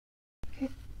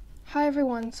Hi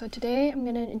everyone, so today I'm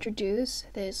going to introduce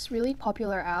this really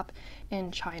popular app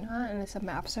in China, and it's a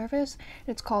map service.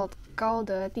 It's called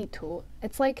GaoDeDiTu.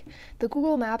 It's like the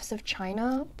Google Maps of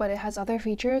China, but it has other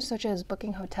features such as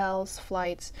booking hotels,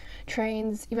 flights,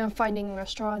 trains, even finding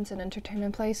restaurants and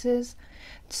entertainment places.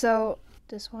 So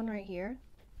this one right here.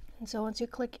 And so once you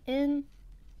click in,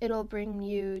 it'll bring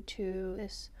you to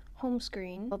this home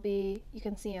screen. You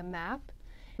can see a map.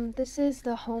 This is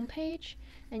the home page,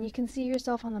 and you can see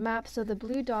yourself on the map, so the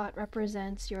blue dot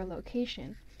represents your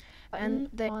location. And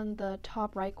then on the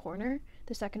top right corner,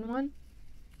 the second one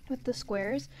with the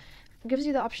squares, gives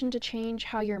you the option to change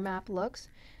how your map looks.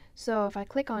 So if I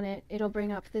click on it, it'll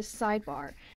bring up this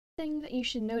sidebar. The thing that you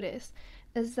should notice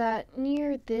is that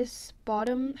near this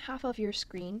bottom half of your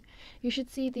screen, you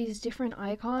should see these different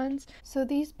icons. So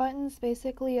these buttons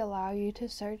basically allow you to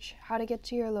search how to get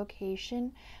to your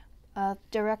location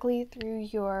directly through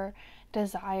your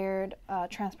desired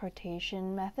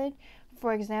transportation method.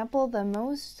 For example, the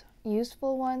most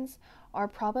useful ones are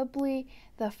probably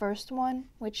the first one,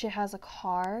 which it has a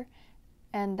car,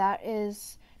 and that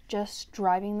is just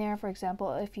driving there, for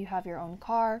example, if you have your own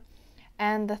car.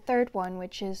 And the third one,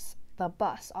 which is the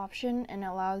bus option, and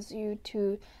allows you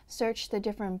to search the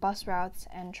different bus routes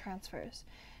and transfers.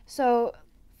 So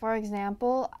for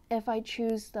example, if I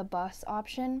choose the bus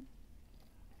option,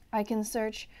 I can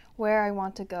search where I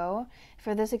want to go.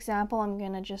 For this example, I'm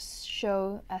going to just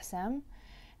show SM,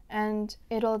 and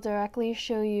it'll directly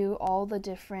show you all the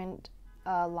different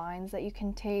lines that you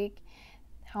can take,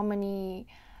 how many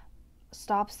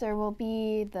stops there will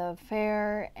be, the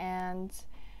fare, and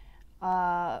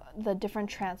the different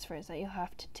transfers that you'll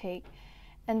have to take.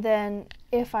 And then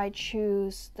if I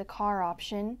choose the car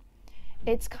option,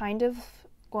 it's kind of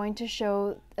going to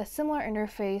show a similar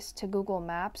interface to Google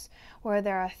Maps, where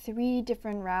there are 3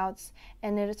 different routes,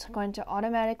 and it's going to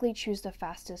automatically choose the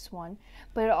fastest one,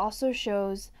 but it also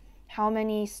shows how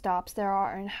many stops there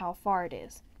are and how far it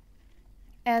is.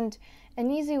 And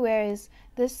an easy way is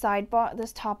this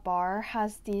top bar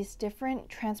has these different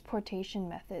transportation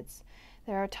methods.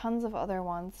 There are tons of other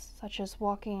ones, such as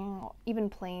walking, even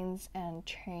planes and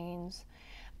trains.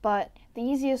 But the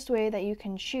easiest way that you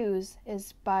can choose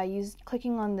is by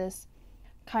clicking on this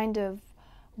kind of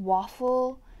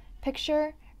waffle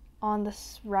picture on the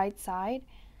right side,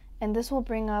 and this will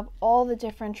bring up all the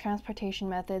different transportation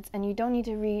methods, and you don't need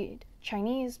to read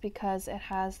Chinese because it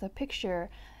has the picture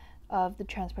of the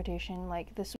transportation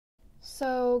like this.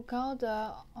 So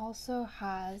Gaode also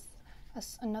has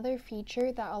another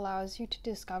feature that allows you to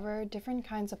discover different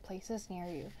kinds of places near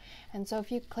you. And so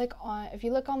if you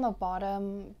look on the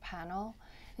bottom panel,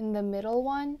 in the middle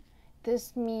one,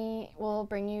 this will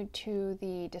bring you to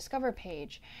the Discover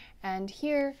page. And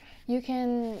here you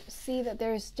can see that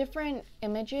there's different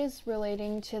images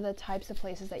relating to the types of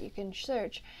places that you can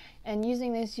search. And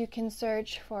using this, you can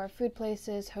search for food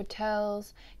places,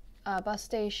 hotels, bus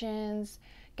stations,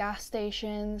 gas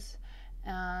stations,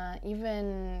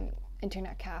 even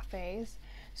internet cafes.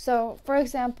 So for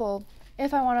example,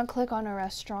 if I want to click on a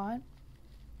restaurant,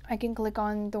 I can click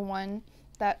on the one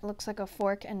that looks like a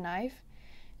fork and knife,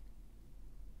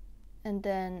 and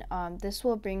then this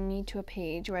will bring me to a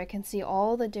page where I can see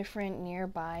all the different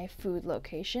nearby food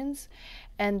locations.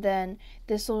 And then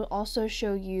this will also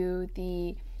show you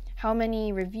how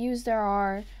many reviews there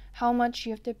are, how much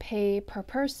you have to pay per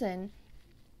person,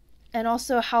 and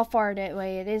also how far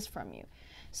away it is from you.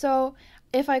 So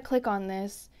if I click on a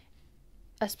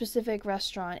specific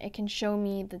restaurant, it can show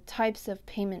me the types of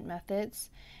payment methods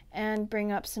and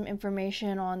bring up some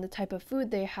information on the type of food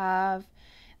they have,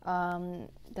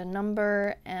 the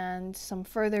number, and some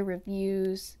further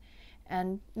reviews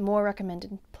and more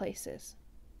recommended places.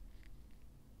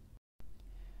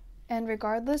 And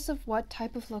regardless of what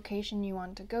type of location you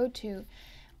want to go to,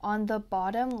 on the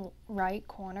bottom right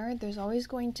corner, there's always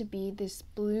going to be this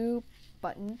blue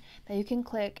button that you can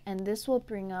click, and this will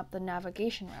bring up the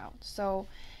navigation route. So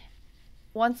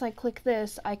once I click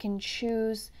this, I can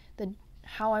choose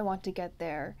how I want to get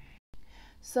there.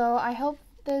 So I hope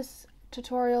this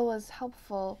tutorial was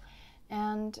helpful,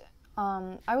 and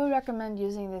I would recommend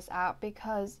using this app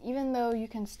because even though you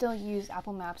can still use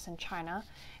Apple Maps in China,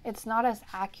 it's not as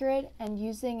accurate, and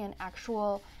using an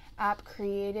actual app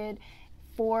created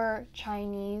for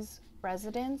Chinese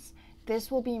residents, this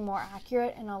will be more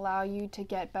accurate and allow you to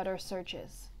get better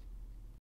searches.